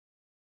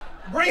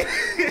Bring,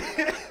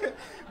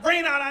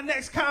 bring out our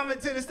next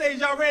comic to the stage.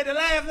 Y'all ready to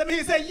laugh? Let me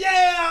hear you say,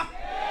 yeah!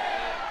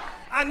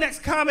 Our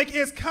next comic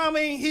is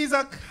coming. He's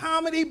a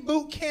comedy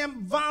boot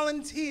camp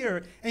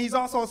volunteer, and he's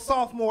also a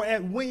sophomore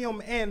at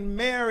William and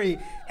Mary,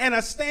 and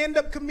a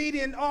stand-up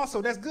comedian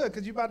also. That's good,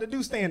 because you're about to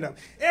do stand-up.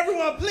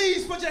 Everyone,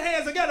 please put your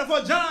hands together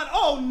for John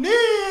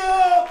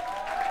O'Neill.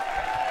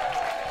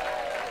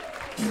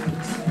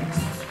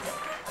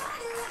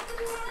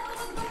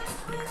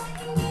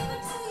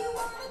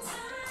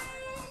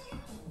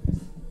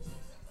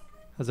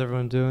 How's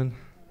everyone doing?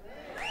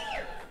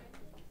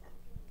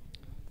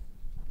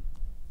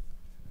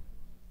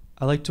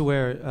 I like to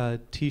wear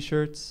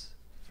t-shirts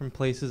from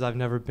places I've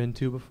never been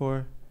to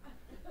before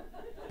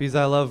because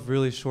I love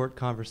really short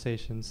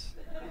conversations.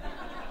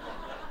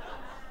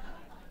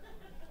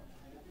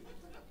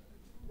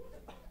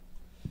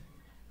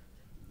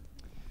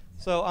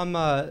 So I'm,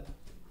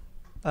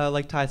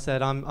 like Ty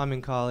said, I'm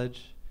in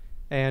college,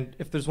 and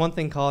if there's one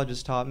thing college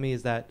has taught me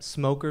is that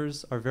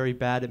smokers are very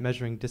bad at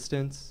measuring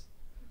distance.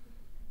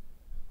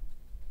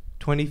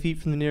 20 feet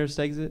from the nearest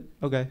exit?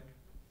 Okay.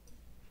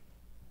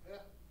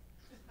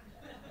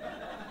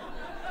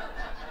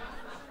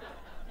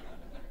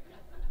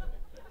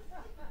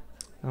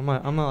 I'm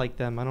not like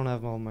them. I don't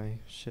have all my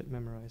shit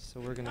memorized, so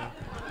we're gonna...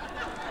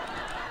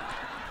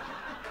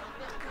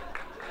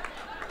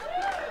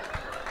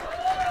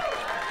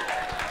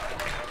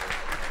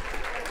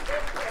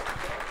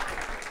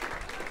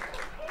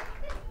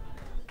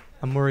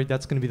 I'm worried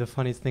that's gonna be the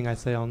funniest thing I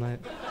say all night.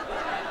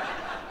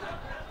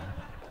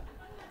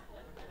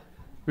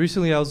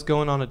 Recently, I was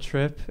going on a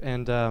trip,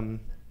 and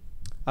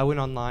I went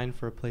online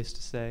for a place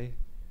to stay.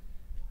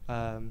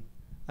 And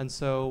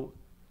so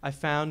I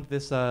found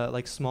this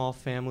like small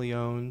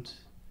family-owned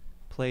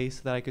place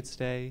that I could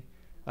stay,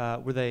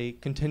 where they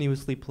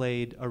continuously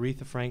played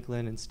Aretha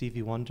Franklin and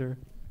Stevie Wonder.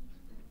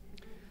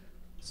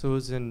 So it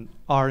was an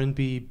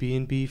R&B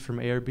B&B from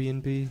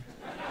Airbnb.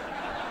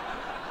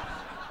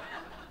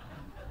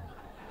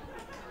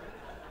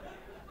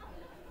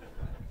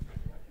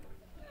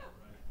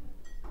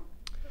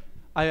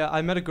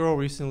 I met a girl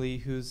recently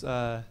who's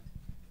the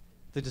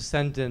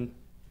descendant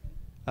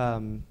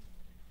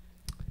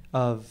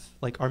of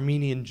like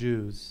Armenian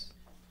Jews.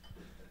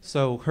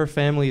 So her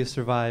family has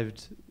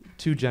survived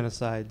 2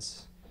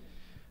 genocides.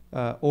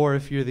 Or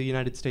if you're the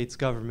United States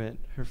government,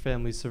 her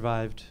family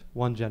survived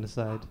 1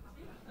 genocide.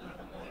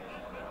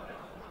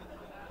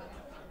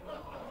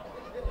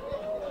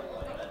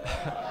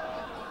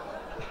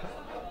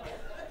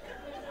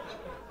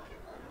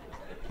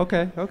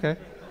 Okay.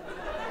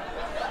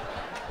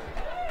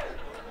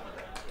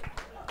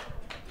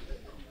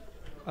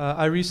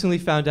 I recently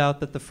found out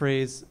that the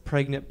phrase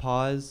pregnant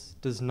pause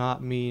does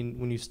not mean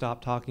when you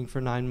stop talking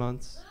for 9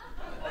 months.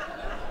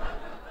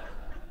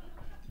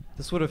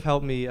 This would have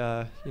helped me,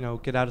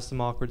 get out of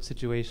some awkward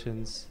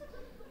situations.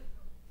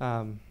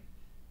 One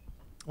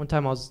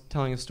time I was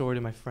telling a story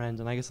to my friend,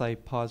 and I guess I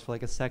paused for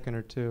like a second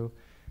or two.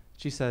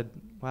 She said,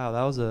 "Wow,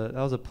 that was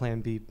a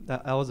plan B.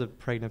 That was a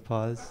pregnant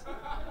pause."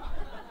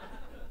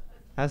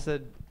 I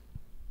said,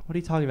 "What are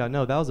you talking about?"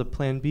 "No, that was a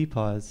plan B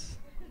pause."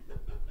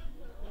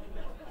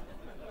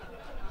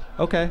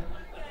 Okay.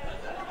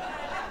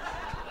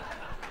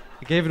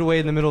 I gave it away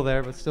in the middle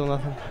there, but still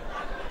nothing.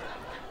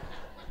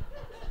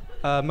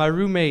 My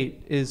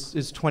roommate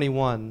is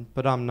 21,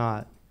 but I'm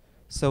not.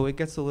 So it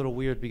gets a little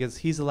weird because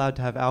he's allowed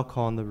to have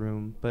alcohol in the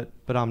room, but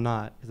I'm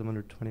not because I'm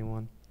under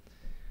 21.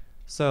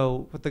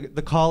 So what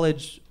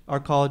our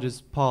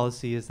college's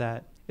policy is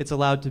that it's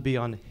allowed to be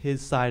on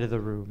his side of the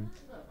room.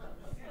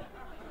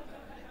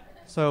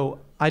 So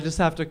I just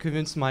have to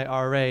convince my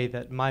RA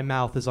that my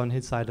mouth is on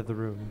his side of the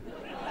room.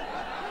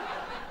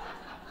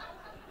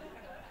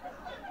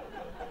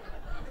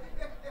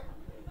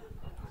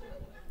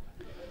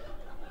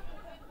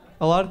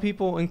 A lot of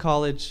people in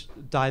college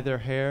dye their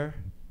hair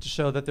to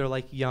show that they're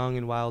like young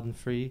and wild and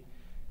free.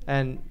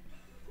 And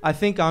I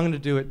think I'm gonna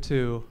do it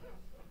too.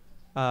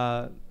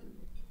 In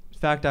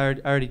fact, I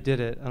already did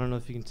it. I don't know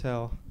if you can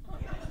tell.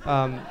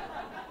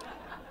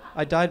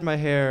 I dyed my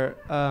hair.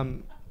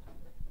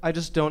 I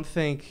just don't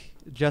think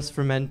Just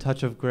for Men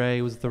Touch of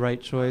Grey was the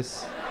right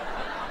choice.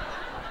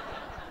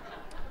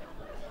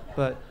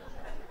 But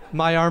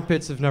my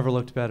armpits have never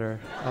looked better,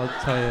 I'll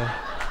tell you.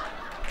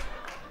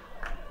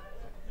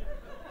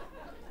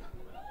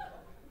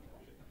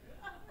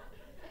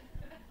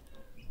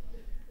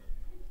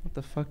 What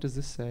the fuck does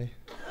this say?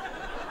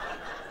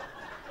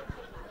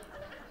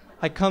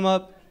 I come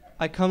up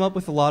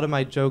with a lot of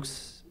my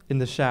jokes in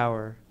the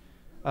shower,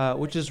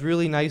 which is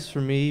really nice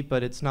for me,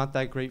 but it's not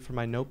that great for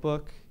my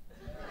notebook.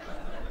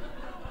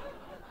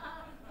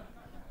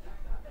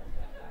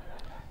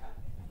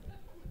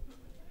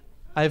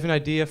 I have an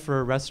idea for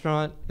a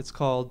restaurant. It's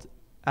called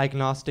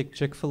Agnostic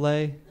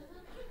Chick-fil-A.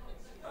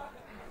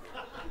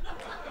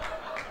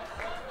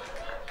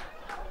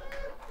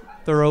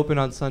 They're open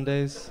on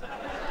Sundays.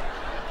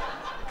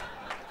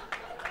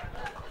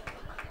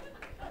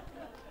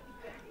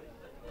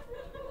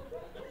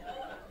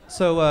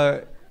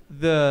 So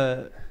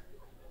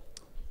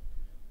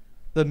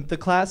the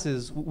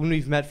classes, when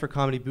we've met for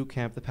Comedy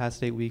Bootcamp the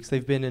past 8 weeks,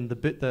 they've been in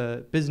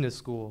the business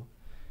school.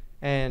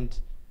 And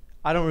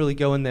I don't really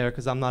go in there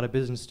because I'm not a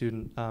business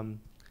student.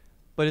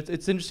 But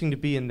it's interesting to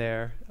be in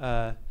there.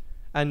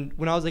 And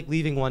when I was like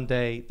leaving one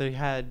day, they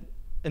had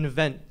an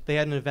event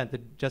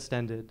that just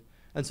ended.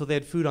 And so they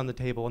had food on the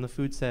table, and the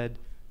food said,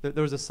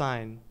 there was a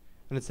sign,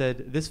 and it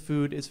said, "This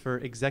food is for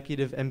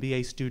executive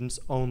MBA students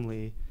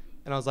only."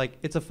 And I was like,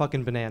 it's a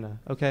fucking banana,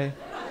 okay?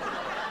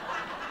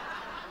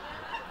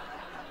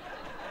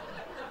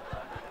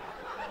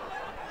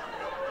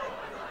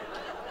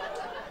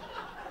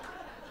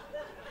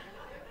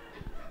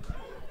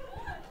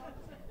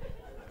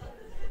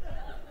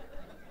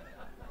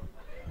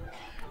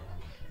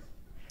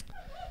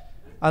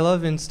 I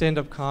love in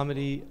stand-up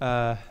comedy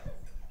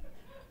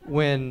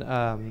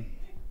when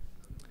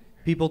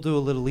people do a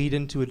little lead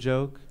into a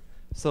joke.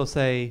 So they'll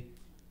say,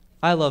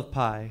 "I love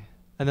pie,"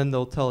 and then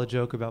they'll tell a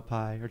joke about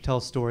pie or tell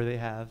a story they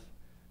have.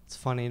 It's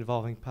funny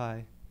involving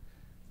pie.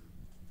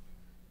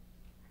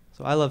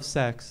 So I love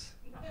sex.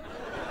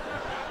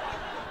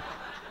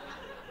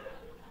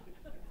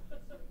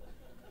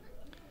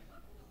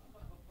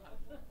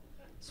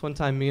 This one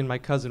time me and my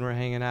cousin were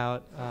hanging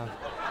out.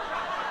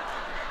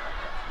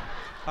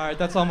 All right,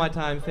 that's all my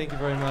time. Thank you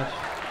very much.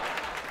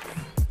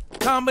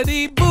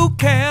 Comedy Boot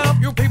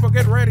Camp. You people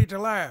get ready to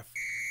laugh.